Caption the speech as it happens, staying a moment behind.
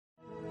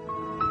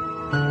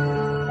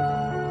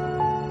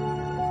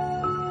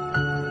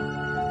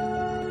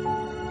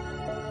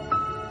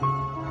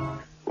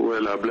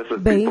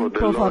Bem,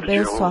 povo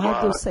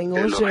abençoado, o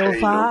Senhor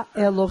Jeová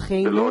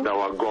Eloheinu,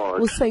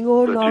 o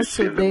Senhor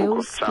nosso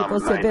Deus, que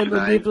você vê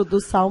no livro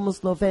dos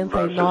Salmos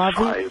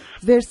 99,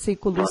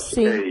 versículo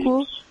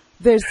 5,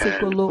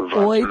 versículo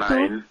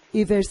 8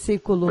 e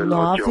versículo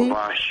 9.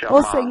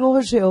 O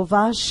Senhor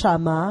Jeová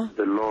Chamá,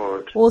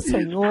 o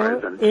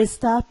Senhor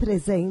está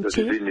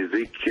presente,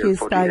 que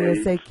está em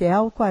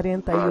Ezequiel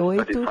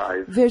 48,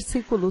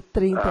 versículo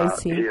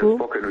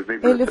 35.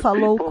 Ele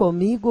falou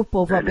comigo,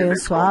 povo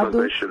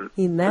abençoado,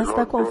 e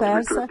nesta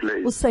conversa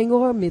o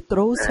Senhor me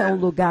trouxe a um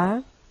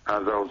lugar,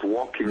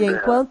 e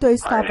enquanto eu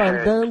estava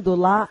andando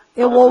lá,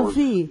 eu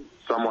ouvi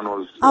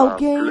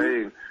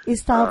alguém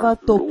estava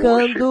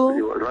tocando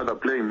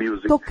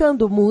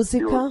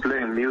música,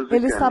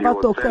 ele estava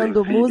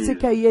tocando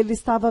música e ele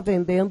estava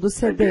vendendo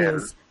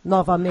CDs.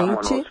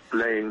 Novamente,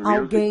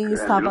 alguém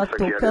estava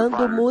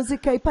tocando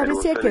música e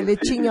parecia que ele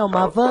tinha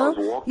uma van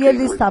e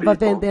ele estava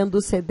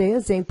vendendo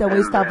CDs, então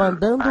eu estava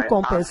andando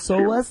com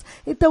pessoas,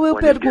 então eu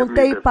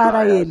perguntei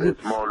para ele,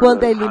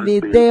 quando ele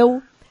me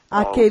deu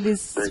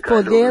aqueles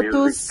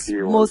folhetos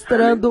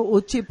mostrando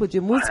o tipo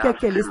de música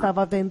que ele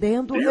estava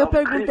vendendo, eu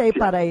perguntei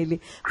para ele,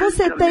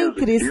 você tem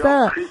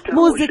cristã,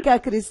 música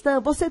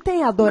cristã? Você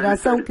tem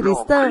adoração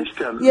cristã?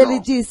 E ele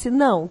disse,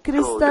 não,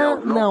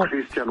 cristã não.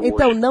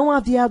 Então não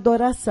havia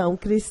adoração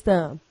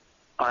cristã.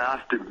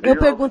 Eu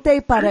perguntei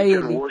para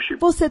ele,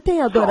 você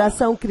tem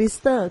adoração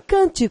cristã?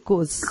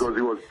 Cânticos?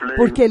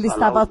 Porque ele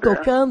estava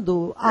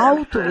tocando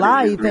alto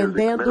lá e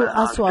vendendo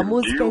a sua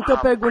música, então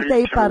eu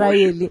perguntei para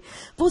ele,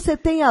 você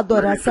tem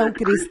adoração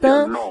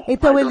cristã?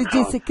 Então ele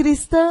disse,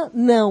 cristã?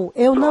 Não,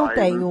 eu não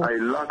tenho.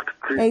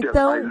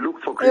 Então,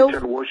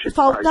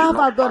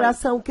 faltava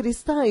adoração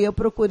cristã, e eu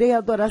procurei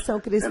adoração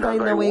cristã e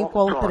não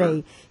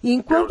encontrei. E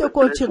enquanto eu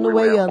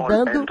continuei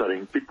andando,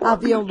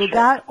 havia um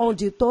lugar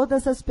onde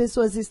todas as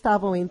pessoas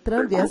estavam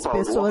entrando e as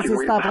pessoas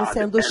estavam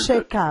sendo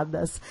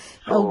checadas.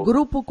 O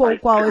grupo com o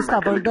qual eu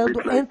estava andando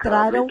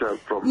entraram,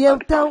 e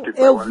então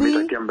eu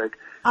vi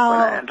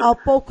a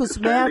poucos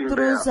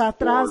metros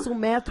atrás, 1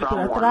 metro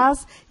para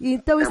trás, e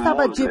então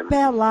estava de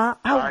pé lá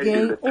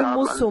alguém, um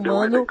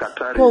muçulmano,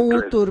 com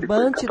um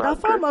turbante, da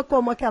forma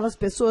como aquelas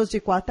pessoas de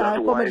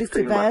Qatar, como eles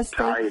se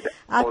vestem,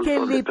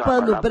 aquele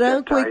pano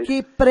branco e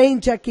que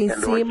prende aqui em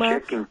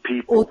cima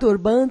o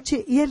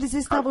turbante, e eles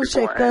estavam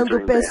checando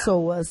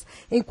pessoas,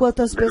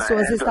 enquanto as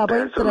pessoas estavam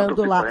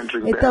entrando lá.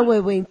 Então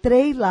eu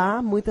entrei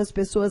lá, muitas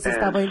pessoas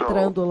estavam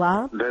entrando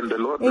lá,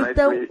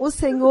 então o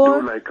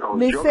Senhor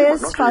me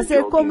fez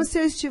fazer como se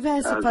eu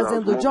estivesse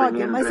fazendo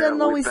jogging, mas eu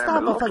não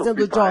estava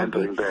fazendo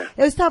jogging.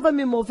 Eu estava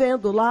me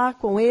movendo lá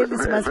com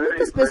eles, mas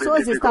muitas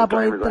pessoas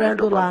estavam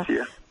entrando lá.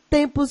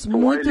 Tempos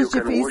muito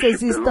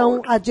difíceis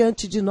estão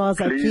adiante de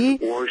nós aqui,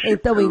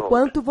 então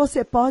enquanto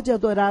você pode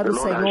adorar o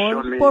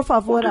Senhor, por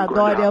favor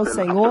adore ao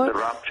Senhor.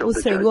 O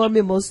Senhor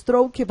me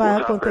mostrou o que vai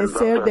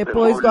acontecer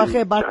depois do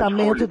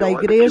arrebatamento da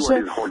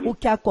igreja, o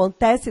que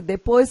acontece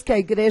depois que a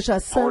igreja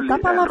santa, a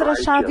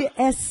palavra-chave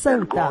é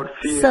santa,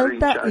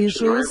 santa e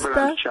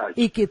justa,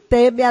 e que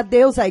teme a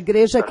Deus, a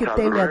igreja que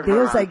teme a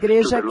Deus, a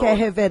igreja que é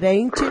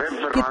reverente,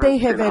 que tem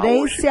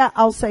reverência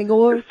ao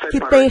Senhor, que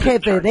tem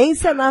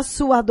reverência na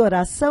sua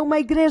adoração, uma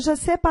igreja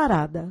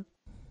separada.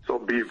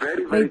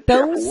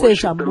 Então,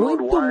 seja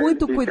muito,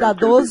 muito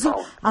cuidadoso,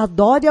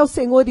 adore ao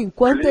Senhor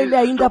enquanto Ele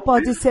ainda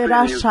pode ser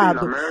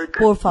achado.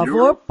 Por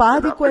favor,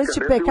 pare com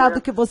este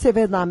pecado que você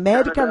vê na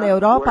América, na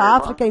Europa,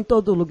 África, em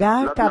todo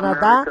lugar,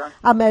 Canadá,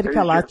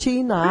 América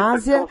Latina,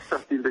 Ásia.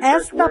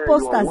 Esta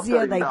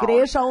apostasia da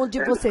igreja,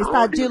 onde você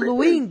está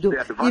diluindo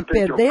e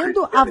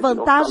perdendo a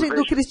vantagem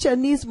do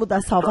cristianismo,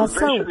 da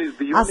salvação.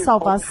 A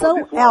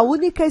salvação é a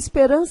única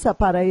esperança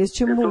para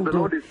este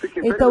mundo.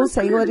 Então, o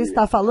Senhor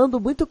está falando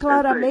muito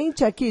claramente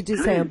aqui,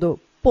 dizendo,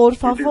 por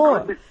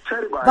favor,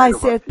 vai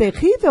ser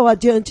terrível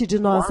adiante de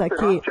nós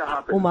aqui.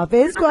 Uma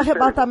vez que o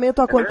arrebatamento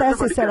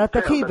acontece, será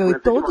terrível. E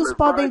todos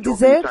podem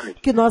dizer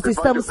que nós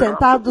estamos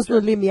sentados no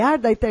limiar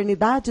da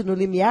eternidade, no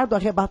limiar do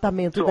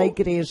arrebatamento da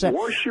igreja.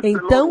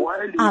 Então,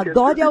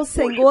 adore ao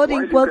Senhor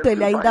enquanto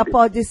Ele ainda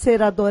pode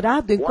ser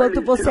adorado,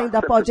 enquanto você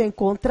ainda pode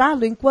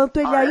encontrá-lo, enquanto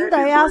Ele ainda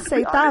é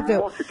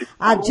aceitável.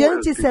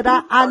 Adiante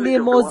será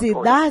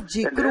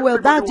animosidade,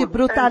 crueldade,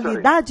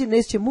 brutalidade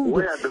neste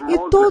mundo. E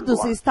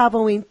todos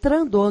estavam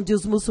entrando onde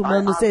os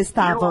muçulmanos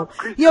estavam.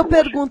 E eu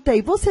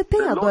perguntei, você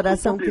tem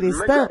adoração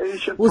cristã?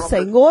 O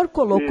Senhor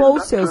colocou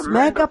os seus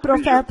mega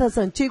profetas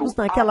antigos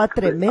naquela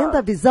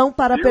tremenda visão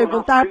para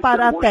perguntar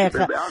para a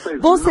terra,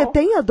 você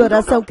tem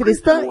adoração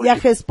cristã? E a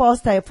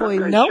resposta foi,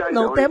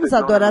 não temos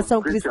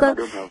adoração cristã.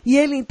 E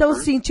ele então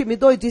se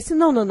intimidou e disse,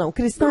 não,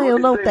 cristã eu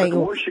não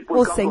tenho.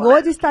 O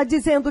Senhor está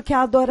dizendo que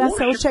a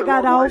adoração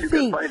chegará ao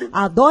fim.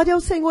 Adore ao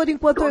Senhor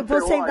enquanto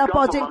você ainda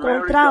pode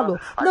encontrá-lo.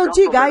 Não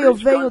diga, eu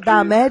venho da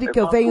América,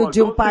 eu venho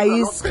de um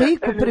país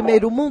rico,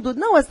 primeiro mundo.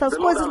 Não, essas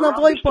coisas não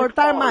vão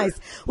importar mais.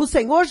 O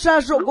Senhor já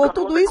jogou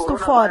tudo isso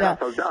fora.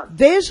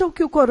 Veja o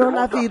que o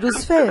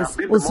coronavírus fez.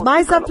 Os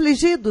mais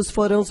afligidos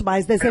foram os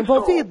mais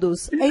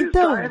desenvolvidos.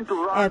 Então,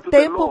 é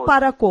tempo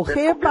para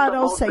correr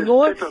para o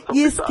Senhor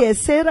e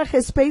esquecer a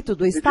respeito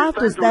do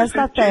status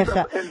desta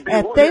terra.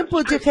 É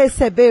tempo de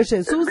receber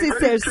Jesus e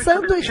ser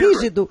santo e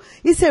rígido.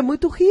 E ser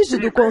muito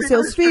rígido com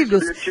seus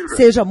filhos.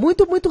 Seja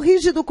muito, muito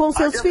rígido com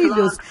seus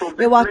filhos.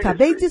 Eu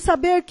acabei de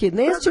saber que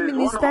neste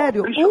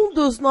ministério, um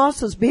dos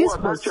nossos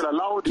bispos,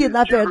 que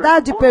na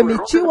verdade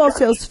permitiu aos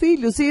seus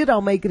filhos ir a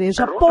uma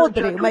igreja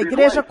podre, uma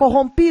igreja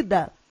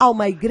corrompida, a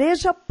uma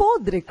igreja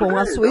podre com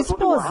a sua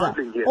esposa.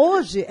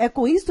 Hoje é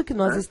com isso que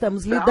nós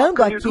estamos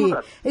lidando aqui.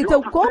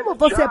 Então, como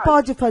você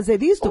pode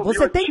fazer isto?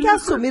 Você tem que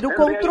assumir o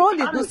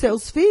controle dos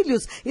seus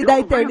filhos e da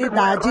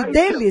eternidade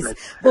deles.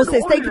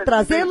 Vocês têm que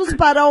trazê-los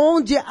para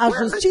onde a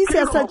justiça e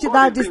a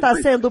santidade está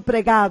sendo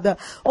pregada,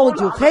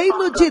 onde o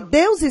reino de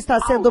Deus está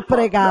sendo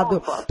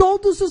pregado.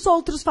 Todos os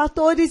outros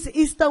fatores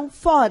estão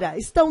fora,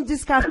 estão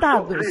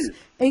descartados.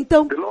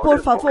 Então, por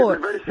favor,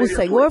 o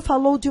Senhor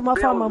falou de uma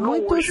forma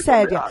muito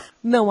séria.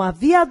 Não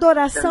havia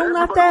adoração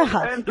na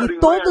terra e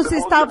todos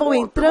estavam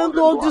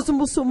entrando onde os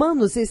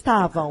muçulmanos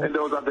estavam.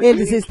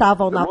 Eles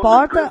estavam na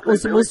porta,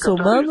 os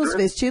muçulmanos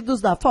vestidos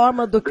da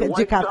forma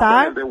de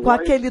Catar, com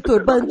aquele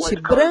turbante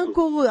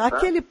branco,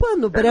 aquele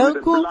pano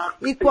branco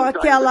e com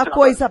aquela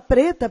coisa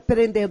preta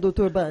prendendo o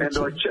turbante.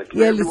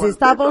 E eles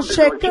estavam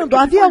checando.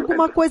 Havia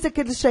alguma coisa que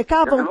eles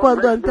checavam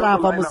quando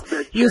entrávamos.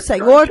 E o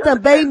Senhor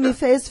também me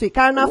fez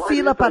ficar na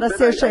fila para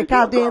ser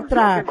checado e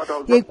entrar.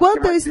 E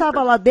enquanto eu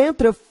estava lá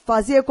dentro, eu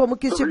fazia como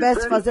que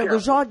estivesse fazendo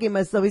jogging,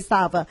 mas não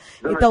estava.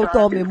 Então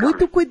tome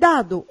muito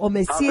cuidado, o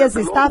Messias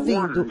está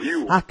vindo.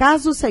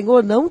 Acaso o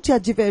Senhor não te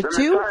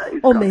advertiu?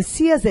 O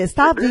Messias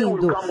está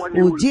vindo.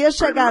 O dia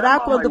chegará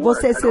quando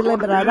você se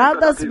lembrará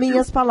das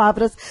minhas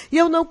palavras. E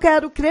eu não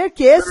quero crer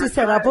que esse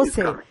será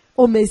você.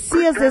 O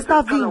Messias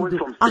está vindo.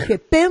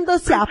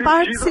 Arrependa-se,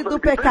 aparte-se do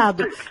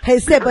pecado.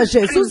 Receba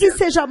Jesus e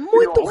seja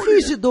muito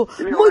rígido,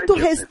 muito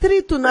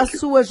restrito na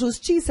sua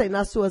justiça e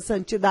na sua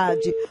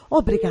santidade.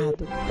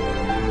 Obrigado.